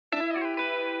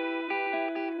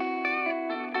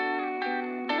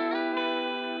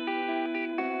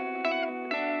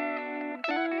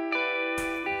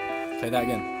Say that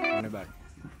again. Run it back.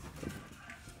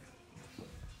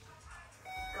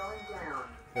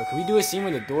 Yo, can we do a scene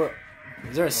with the door?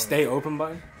 Is there a stay open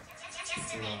button? You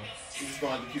just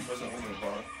gonna have to keep pressing on the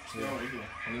bar. Yeah, right here.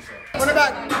 On this side. Run it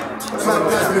back.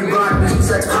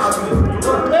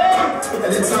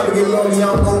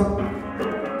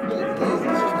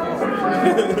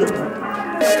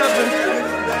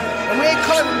 And we ain't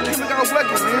cutting the people got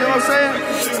working, you know what I'm saying?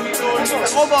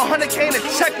 Like over 100K in the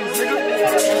checkers, nigga.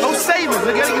 No savings,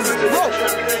 nigga. Niggas is broke.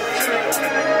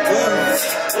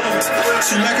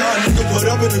 She like how a nigga put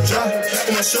up in the jar.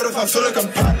 On my shirt if I feel like I'm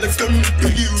hot. Like come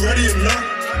Biggie, you ready or not?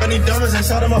 I need diamonds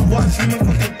inside of my watch. You know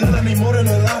fucking deal, I need more than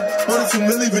a lot. More than 2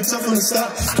 million, but tough from the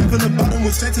start. From the bottom,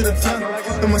 we'll straight to the top.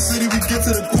 In my city, we get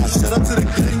to the push. Shout out to the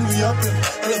gang, we up there.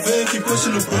 Elevate, keep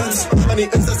pushing the buttons. I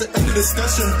need insights to end the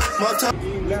discussion. My top.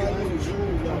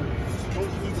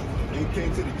 They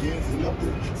came to the games and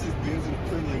nothing. Six games in the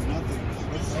crib like nothing.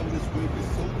 Let's have this wave is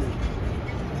sober.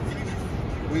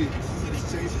 Wait, this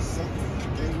change is something.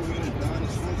 Gang women and dying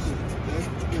is function. That's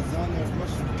because I'm not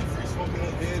rushing. Smoking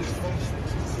that head is function.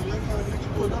 See, like how a nigga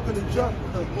pulled up in the jump.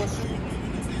 Like, one shit.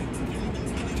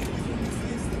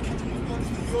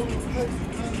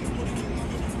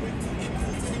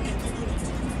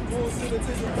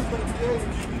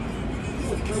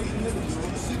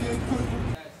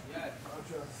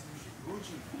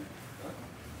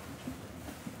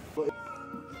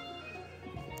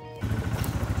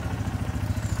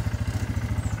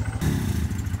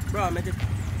 Bro, make it.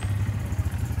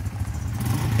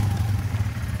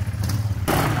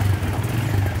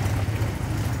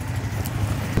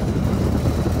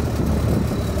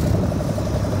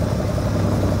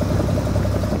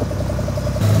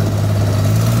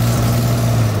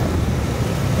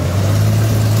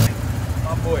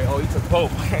 My boy, oh, he took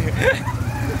both.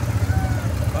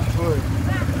 My boy.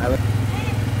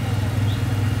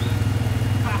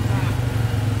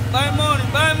 Buy money,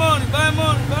 buy money, buy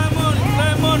money, buy money,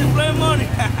 play money, play money.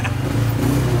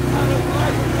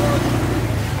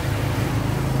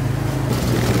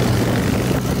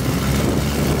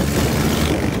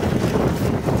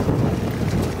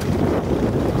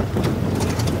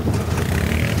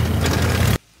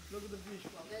 Look at the beach.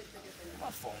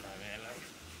 My phone, man.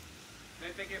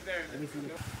 Like, they get there. Let me see.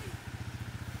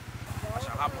 I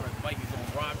shall hop on his bike. He's gonna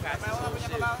run past this whole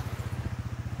shit.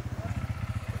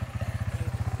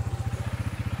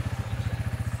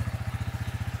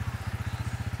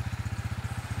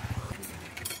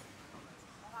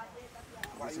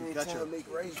 You ain't trying to make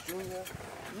race, Junior?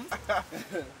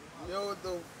 Yo, what the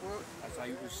fuck? That's how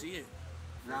you can see it.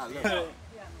 Nah, look.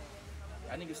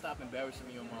 That nigga stop embarrassing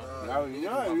me on my.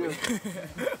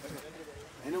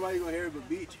 Ain't nobody gonna hear it but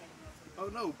Beach. Oh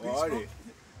no, Beach.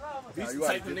 Beach the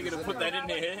type of nigga to put that in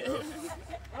there.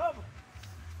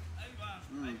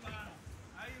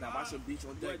 Now watch some Beach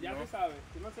on deck, you know?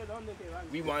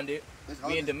 We won it.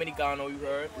 Me and Dominicano, you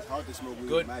heard. It's hard to smoke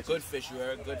weed. Good fish, you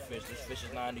heard. Good fish. This fish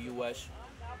is not in the U.S.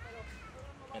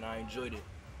 And I enjoyed it.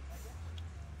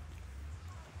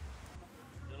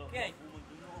 Okay.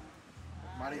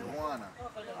 Marijuana.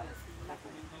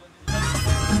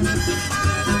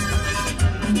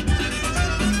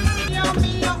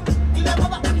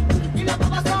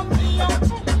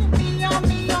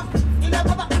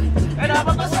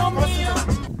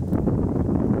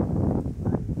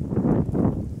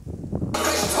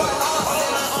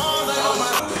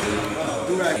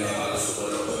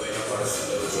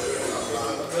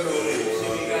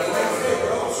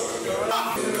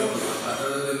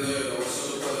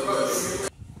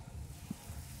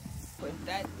 When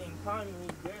that thing caught me,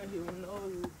 girl, he will know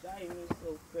you driving so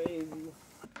crazy.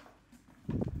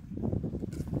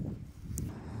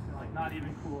 Like not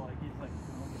even cool. Like he's like,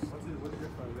 what's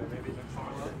your phone? Maybe even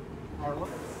Harlow.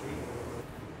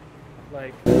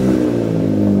 Like.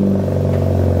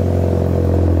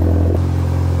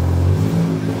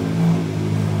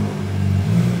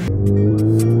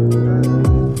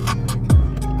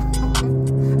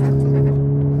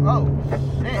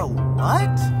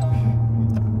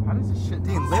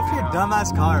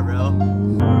 Dumbass car, bro.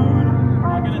 I'm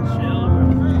gonna chill.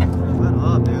 Shut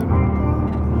up, dude.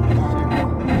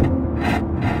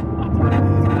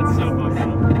 That's so fucked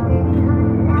up.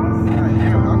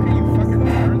 How can you fucking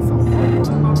turn so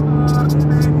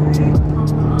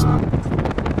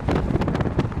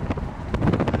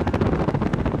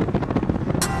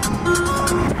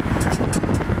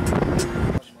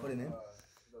Put it in.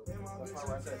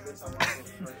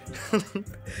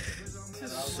 This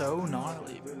is so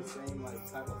gnarly.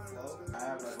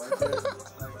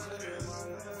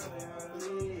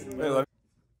 Wait,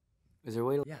 is there a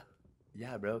way to...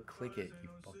 Yeah, bro. Click it, you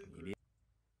fucking idiot.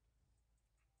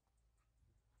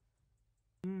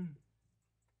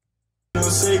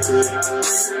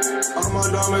 secret. All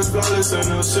my diamonds flawless, ain't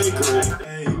no secret.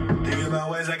 Hey, think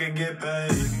about ways I can get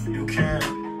paid. You can't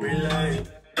relate.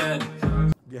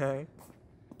 Gang.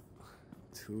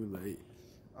 Too late.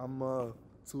 I'm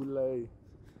too late.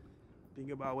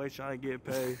 Think about ways trying to get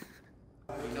paid.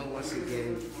 You know, once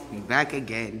again, we back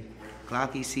again.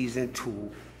 Glocky season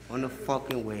 2 on the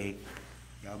fucking way.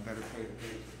 Y'all better pay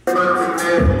attention.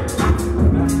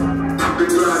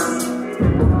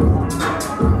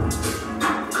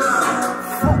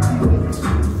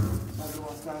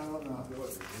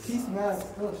 He's mad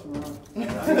push, man.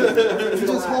 He's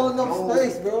just holding up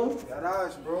space, bro. That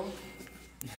ass, bro.